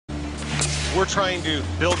We're trying to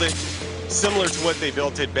build it similar to what they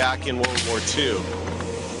built it back in World War II.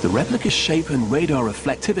 The replica's shape and radar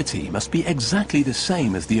reflectivity must be exactly the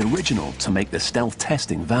same as the original to make the stealth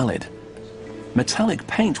testing valid. Metallic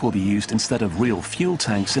paint will be used instead of real fuel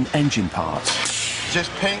tanks and engine parts.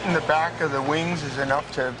 Just painting the back of the wings is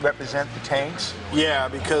enough to represent the tanks? Yeah,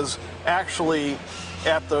 because actually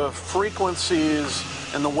at the frequencies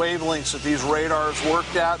and the wavelengths that these radars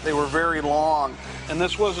worked at, they were very long. And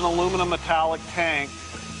this was an aluminum metallic tank,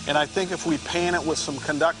 and I think if we paint it with some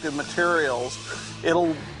conductive materials,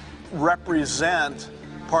 it'll represent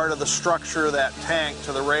part of the structure of that tank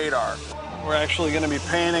to the radar. We're actually going to be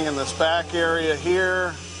painting in this back area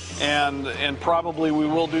here, and probably we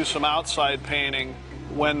will do some outside painting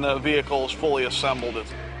when the vehicle is fully assembled.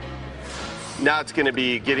 Now it's going to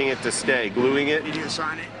be getting it to stay, gluing it.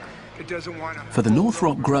 For the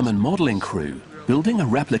Northrop Grumman modeling crew, building a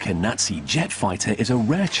replica Nazi jet fighter is a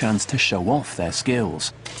rare chance to show off their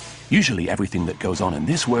skills. Usually everything that goes on in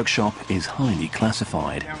this workshop is highly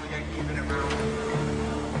classified.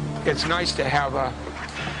 It's nice to have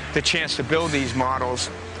the chance to build these models,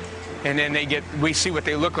 and then we see what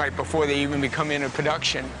they look like before they even become into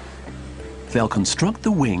production. They'll construct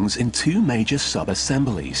the wings in two major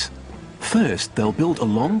sub-assemblies. First, they'll build a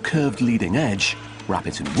long curved leading edge, wrap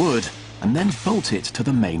it in wood, and then bolt it to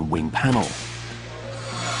the main wing panel.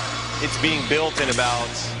 It's being built in about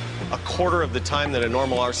a quarter of the time that a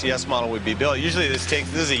normal RCS model would be built. Usually this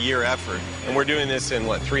is a year effort, and we're doing this in,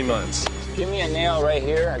 what, 3 months? Give me a nail right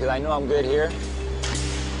here, because I know I'm good here.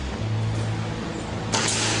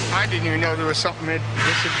 I didn't even know there was something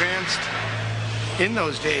this advanced in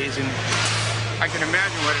those days, and I can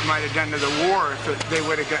imagine what it might have done to the war if they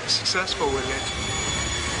would have gotten successful with it.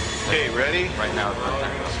 Okay, ready? Right now.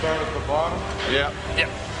 Start at the bottom? Yeah. Yeah.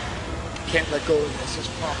 Can't let go of this. It's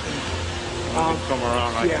popping. Come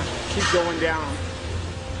around. Yeah, keep going down.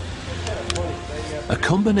 A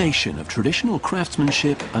combination of traditional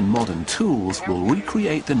craftsmanship and modern tools will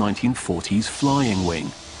recreate the 1940s flying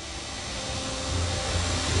wing.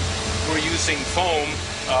 We're using foam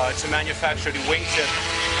to manufacture the wingtip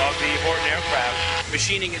of the Horton aircraft.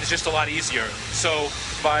 Machining it is just a lot easier. So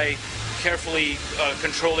by carefully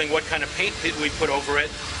controlling what kind of paint we put over it,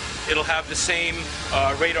 it'll have the same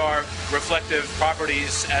radar reflective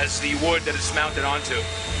properties as the wood that it's mounted onto.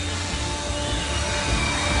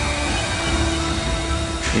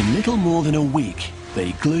 In little more than a week,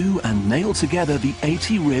 they glue and nail together the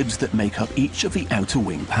 80 ribs that make up each of the outer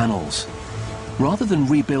wing panels. Rather than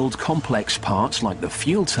rebuild complex parts like the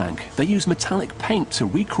fuel tank, they use metallic paint to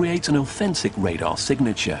recreate an authentic radar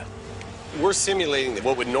signature. We're simulating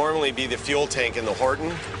what would normally be the fuel tank in the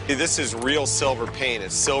Horton. This is real silver paint.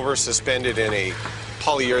 It's silver suspended in a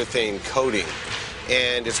polyurethane coating,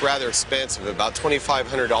 and it's rather expensive, about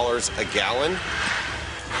 $2,500 a gallon.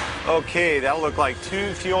 Okay, that'll look like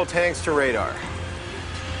 2 fuel tanks to radar.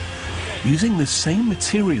 Using the same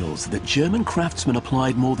materials that German craftsmen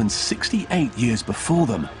applied more than 68 years before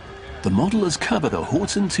them, the modelers cover the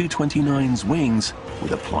Horton 229's wings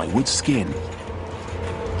with a plywood skin.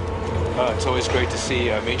 It's always great to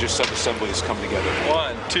see major sub-assemblies come together.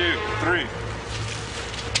 1, 2, 3.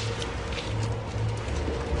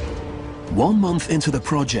 1 month into the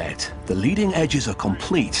project, the leading edges are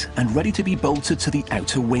complete and ready to be bolted to the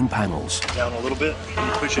outer wing panels. Down a little bit,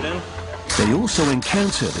 push it in. They also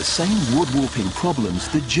encounter the same wood warping problems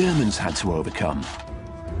the Germans had to overcome.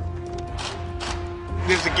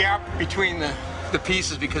 There's a gap between the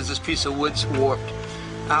pieces because this piece of wood's warped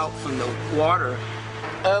out from the water.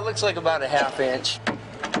 It looks like about a ½ inch.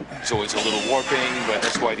 It's always a little warping, but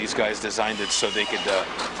that's why these guys designed it so they could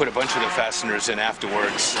put a bunch of the fasteners in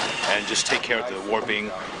afterwards and just take care of the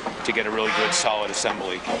warping to get a really good solid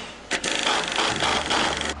assembly.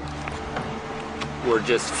 We're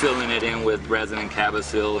just filling it in with resin and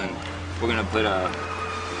cabosil, and we're going to put a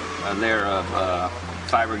layer of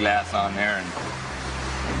fiberglass on there. And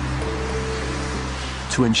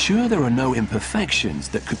to ensure there are no imperfections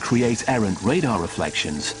that could create errant radar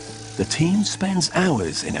reflections, the team spends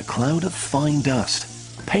hours in a cloud of fine dust,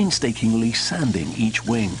 painstakingly sanding each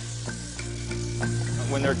wing.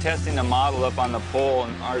 when they're testing the model up on the pole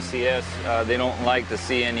in RCS, they don't like to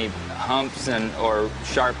see any humps or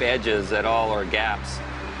sharp edges at all, or gaps.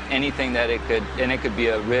 Anything that it could, and it could be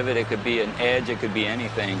a rivet, it could be an edge, it could be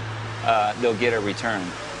anything, they'll get a return,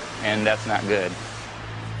 and that's not good.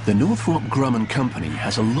 The Northrop Grumman Company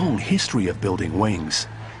has a long history of building wings.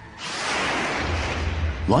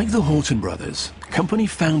 Like the Horton brothers, company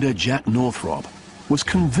founder Jack Northrop was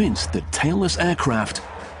convinced that tailless aircraft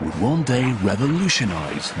would one day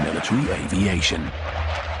revolutionize military aviation.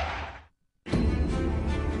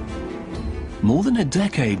 More than a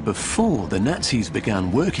decade before the Nazis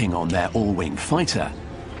began working on their all-wing fighter,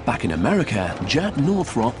 back in America, Jack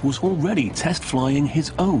Northrop was already test flying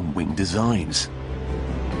his own wing designs.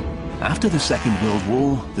 After the Second World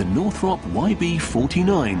War, the Northrop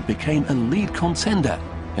YB-49 became a lead contender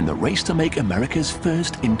in the race to make America's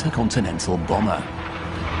first intercontinental bomber.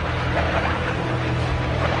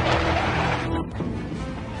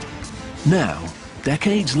 Now,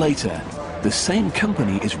 decades later, the same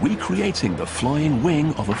company is recreating the flying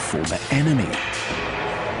wing of a former enemy.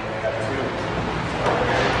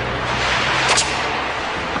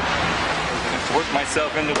 Work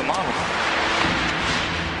myself into the model.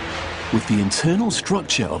 With the internal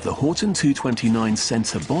structure of the Horton 229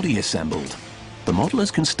 center body assembled, the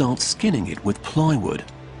modelers can start skinning it with plywood.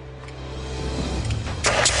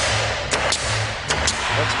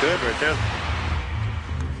 That's good right there.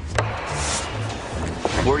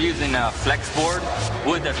 We're using flex board,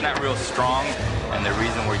 wood that's not real strong, and the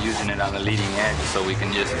reason we're using it on the leading edge is so we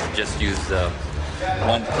can just use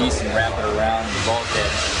one piece and wrap it around the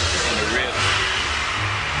bulkhead and the rib.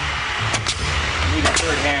 Need a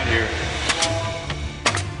third hand here.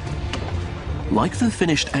 Like the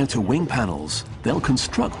finished outer wing panels, they'll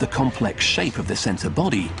construct the complex shape of the center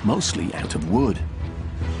body mostly out of wood.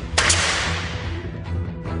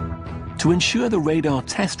 To ensure the radar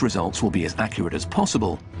test results will be as accurate as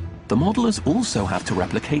possible, the modelers also have to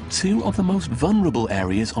replicate two of the most vulnerable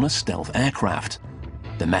areas on a stealth aircraft: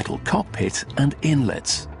 the metal cockpit and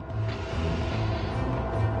inlets.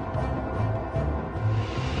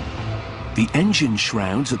 The engine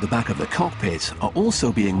shrouds at the back of the cockpit are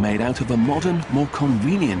also being made out of a modern, more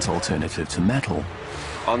convenient alternative to metal.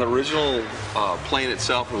 On the original plane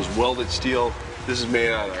itself, it was welded steel. This is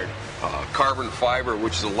made out of carbon fiber,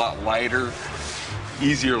 which is a lot lighter,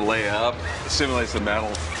 easier to lay up. It simulates the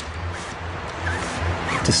metal.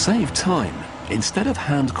 To save time, instead of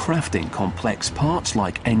handcrafting complex parts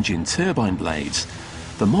like engine turbine blades,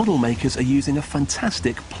 the model makers are using a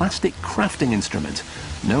fantastic plastic crafting instrument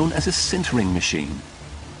known as a sintering machine.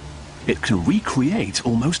 It can recreate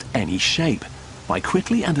almost any shape by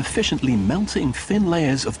quickly and efficiently melting thin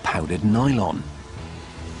layers of powdered nylon.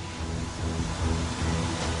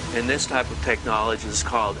 And this type of technology is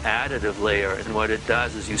called additive layer, and what it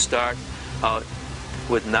does is you start out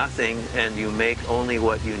with nothing and you make only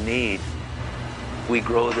what you need. We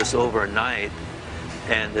grow this overnight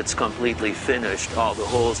and it's completely finished. All the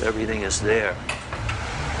holes, everything is there.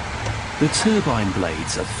 The turbine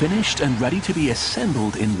blades are finished and ready to be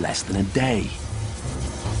assembled in less than a day.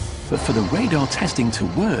 But for the radar testing to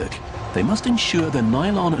work, they must ensure the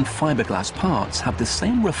nylon and fiberglass parts have the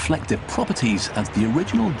same reflective properties as the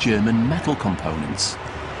original German metal components.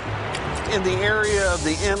 In the area of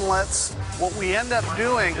the inlets, what we end up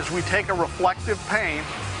doing is we take a reflective paint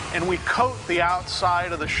and we coat the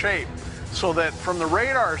outside of the shape so that from the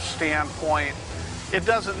radar standpoint, it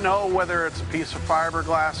doesn't know whether it's a piece of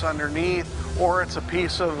fiberglass underneath or it's a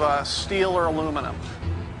piece of steel or aluminum.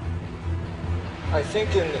 I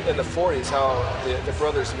think in the 40s how the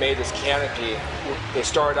brothers made this canopy, they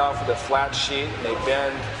started off with a flat sheet and they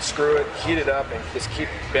bend, screw it, heat it up and just keep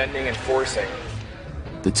bending and forcing.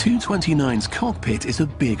 The 229's cockpit is a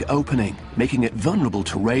big opening, making it vulnerable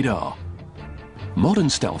to radar. Modern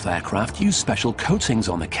stealth aircraft use special coatings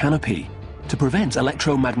on the canopy to prevent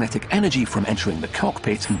electromagnetic energy from entering the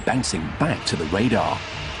cockpit and bouncing back to the radar.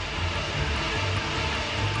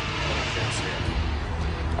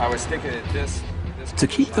 I was thinking that this To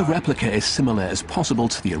keep the replica as similar as possible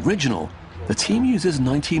to the original, the team uses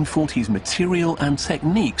 1940s material and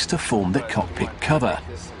techniques to form the cockpit cover.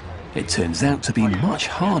 It turns out to be much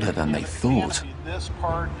harder than they thought. This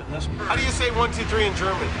part and this part. How do you say 1, 2, 3 in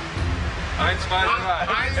German? Eins, zwei, drei.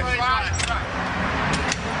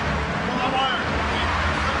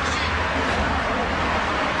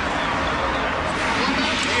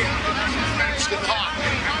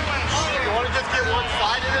 You want to just get one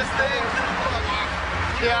side of this thing?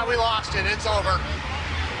 Yeah, we lost it. It's over.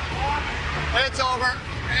 It's over.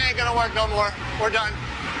 It ain't gonna work no more. We're done.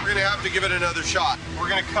 We're going to have to give it another shot. We're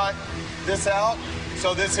going to cut this out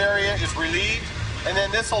so this area is relieved, and then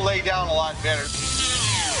this will lay down a lot better.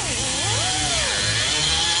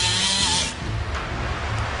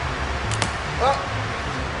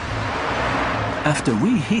 After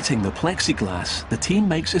reheating the plexiglass, the team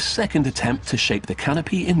makes a second attempt to shape the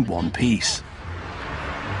canopy in one piece.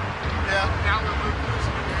 Yeah,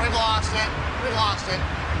 we've lost it. We lost it.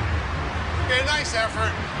 Okay, nice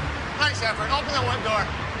effort. Nice effort. Open the one door.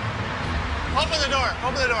 Open the door.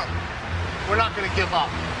 Open the door. We're not going to give up.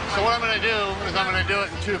 So what I'm going to do is I'm going to do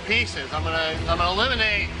it in two pieces. I'm going to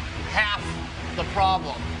eliminate half the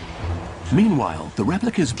problem. Meanwhile, the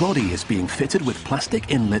replica's body is being fitted with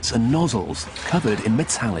plastic inlets and nozzles covered in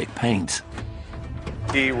metallic paint.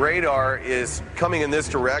 The radar is coming in this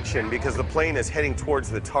direction because the plane is heading towards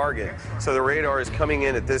the target. So the radar is coming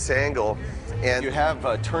in at this angle, and you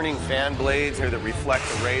have turning fan blades here that reflect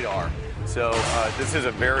the radar. So this is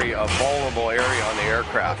a very vulnerable area on the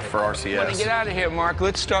aircraft for RCS. When I get out of here, Mark,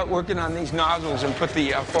 let's start working on these nozzles and put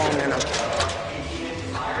the foam in them.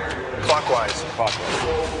 Clockwise.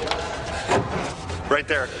 Right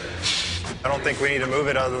there. I don't think we need to move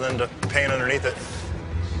it other than to paint underneath it.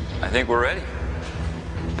 I think we're ready.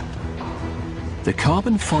 The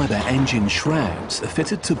carbon fiber engine shrouds are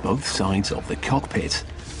fitted to both sides of the cockpit.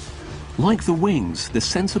 Like the wings, the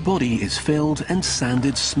center body is filled and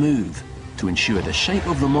sanded smooth to ensure the shape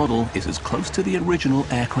of the model is as close to the original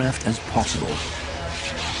aircraft as possible.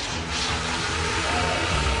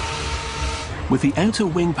 With the outer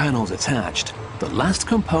wing panels attached, the last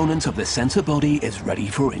component of the center body is ready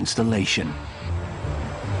for installation.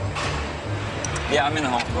 Yeah, I'm in the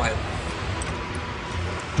home. Go ahead.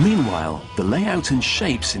 Meanwhile, the layout and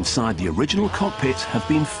shapes inside the original cockpit have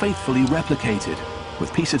been faithfully replicated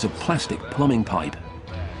with pieces of plastic plumbing pipe.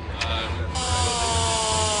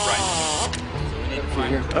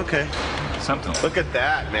 Okay. Something. Look at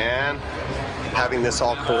that, man. Having this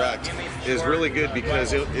all correct is really good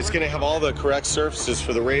because it's going to have all the correct surfaces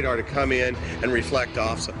for the radar to come in and reflect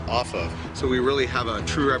off of. So we really have a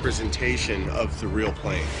true representation of the real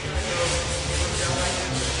plane.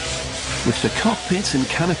 With the cockpit and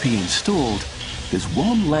canopy installed, there's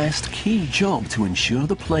one last key job to ensure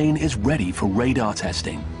the plane is ready for radar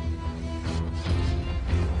testing.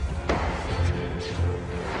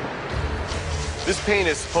 This paint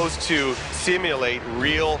is supposed to simulate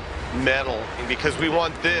real metal, and because we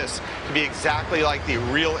want this to be exactly like the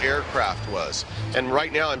real aircraft was. And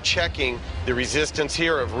right now I'm checking the resistance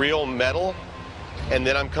here of real metal, and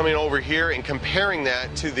then I'm coming over here and comparing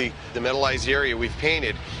that to the metallized area we've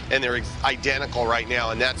painted, and they're identical right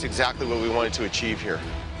now, and that's exactly what we wanted to achieve here.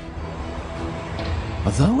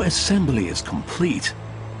 Although assembly is complete,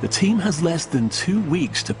 the team has less than 2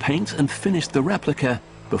 weeks to paint and finish the replica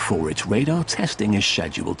before its radar testing is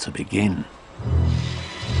scheduled to begin.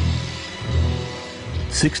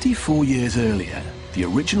 64 years earlier, the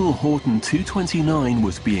original Horten 229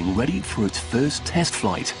 was being readied for its first test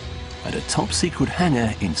flight at a top-secret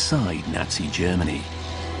hangar inside Nazi Germany.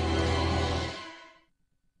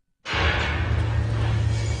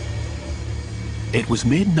 It was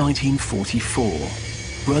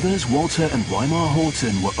mid-1944. Brothers Walter and Weimar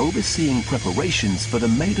Horten were overseeing preparations for the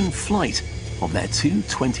maiden flight of their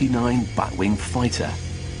Tu-29 Batwing fighter.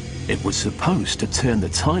 It was supposed to turn the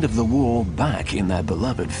tide of the war back in their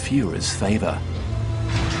beloved Führer's favor.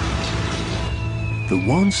 The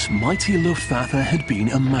once mighty Luftwaffe had been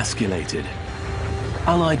emasculated.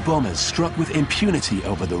 Allied bombers struck with impunity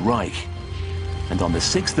over the Reich. And on the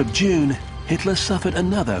 6th of June, Hitler suffered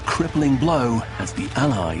another crippling blow as the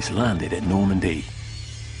Allies landed at Normandy.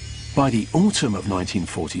 By the autumn of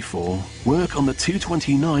 1944, work on the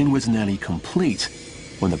Tu-29 was nearly complete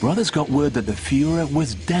when the brothers got word that the Führer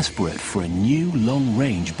was desperate for a new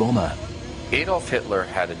long-range bomber. Adolf Hitler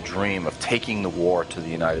had a dream of taking the war to the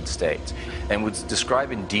United States and would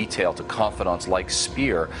describe in detail to confidants like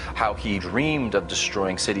Speer how he dreamed of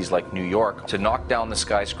destroying cities like New York, to knock down the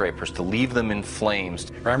skyscrapers, to leave them in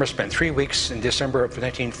flames. Reimer spent 3 weeks in December of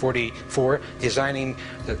 1944 designing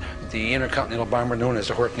the intercontinental bomber known as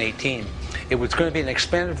the Horten 18. It was going to be an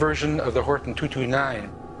expanded version of the Horten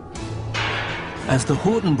 229. As the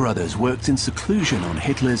Horten brothers worked in seclusion on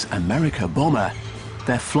Hitler's America bomber,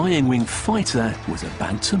 their flying wing fighter was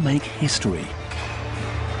about to make history.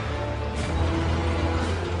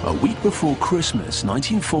 A week before Christmas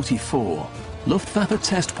 1944, Luftwaffe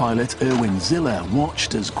test pilot Erwin Ziller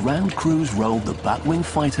watched as ground crews rolled the Batwing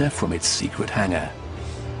fighter from its secret hangar.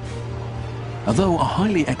 Although a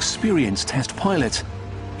highly experienced test pilot,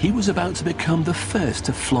 he was about to become the first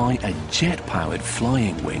to fly a jet-powered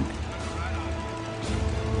flying wing.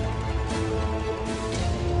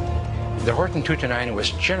 The Horten 229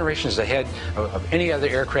 was generations ahead of any other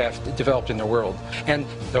aircraft developed in the world. And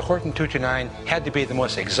the Horten 229 had to be the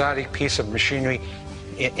most exotic piece of machinery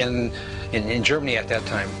in Germany at that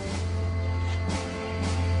time.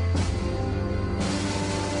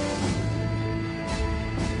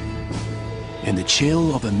 In the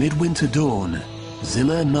chill of a midwinter dawn,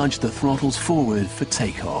 Ziller nudged the throttles forward for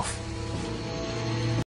takeoff.